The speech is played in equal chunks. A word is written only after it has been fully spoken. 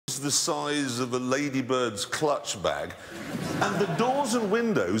the size of a ladybird's clutch bag, and the doors and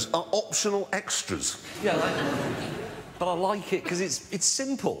windows are optional extras. Yeah, but I like it because it's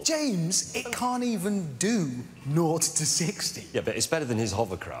simple. James, it can't even do 0 to 60. Yeah, but it's better than his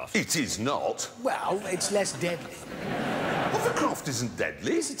hovercraft. It is not. Well, it's less deadly. Hovercraft isn't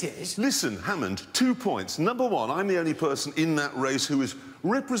deadly. Yes, it is. Listen, Hammond, 2 points. Number one, I'm the only person in that race who is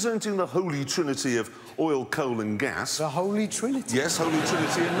representing the holy trinity of oil, coal and gas. The Holy Trinity? Yes, Holy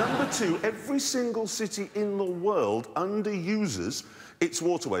Trinity. And number two, every single city in the world underuses its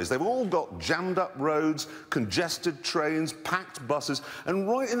waterways. They've all got jammed up roads, congested trains, packed buses, and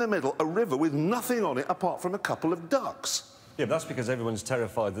right in the middle, a river with nothing on it apart from a couple of ducks. Yeah, but that's because everyone's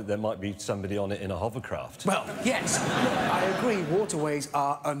terrified that there might be somebody on it in a hovercraft. Well, yes, look, I agree waterways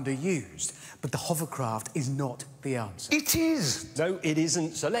are underused, but the hovercraft is not the answer. It is! No, it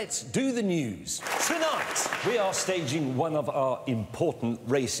isn't, so let's do the news. Tonight, we are staging one of our important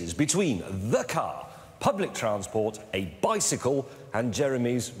races between the car, public transport, a bicycle, and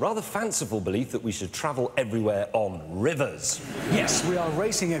Jeremy's rather fanciful belief that we should travel everywhere on rivers. Yes, we are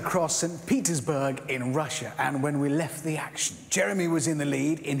racing across St. Petersburg in Russia, and when we left the action, Jeremy was in the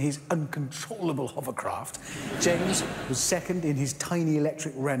lead in his uncontrollable hovercraft. James was second in his tiny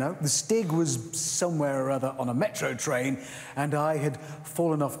electric Renault. The Stig was somewhere or other on a metro train, and I had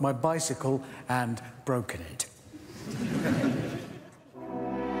fallen off my bicycle and broken it.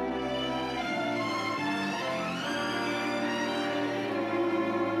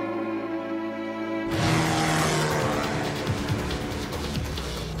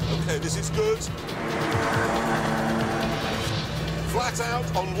 OK, this is good. Flat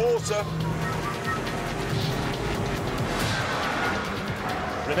out on water.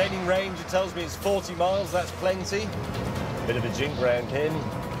 Remaining range, it tells me it's 40 miles, that's plenty. Bit of a jink round him.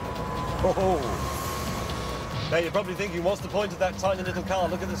 Oh. Now, you're probably thinking, what's the point of that tiny little car?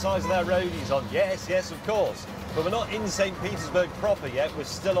 Look at the size of that road he's on. Yes, yes, of course. But we're not in St. Petersburg proper yet, we're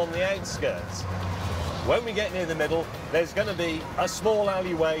still on the outskirts. When we get near the middle, there's going to be a small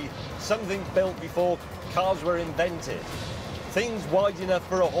alleyway, something built before cars were invented. Things wide enough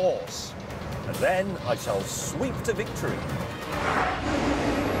for a horse. And then I shall sweep to victory.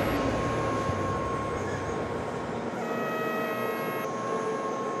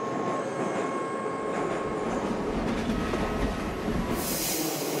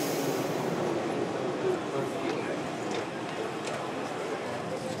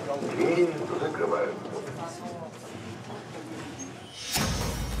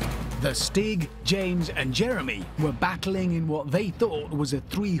 The Stig, James and Jeremy were battling in what they thought was a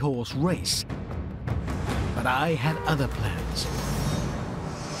 3-horse race. But I had other plans.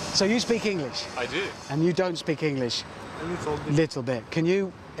 So you speak English? I do. And you don't speak English? A little bit. Little bit. Can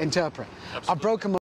you interpret? Absolutely. I've broken my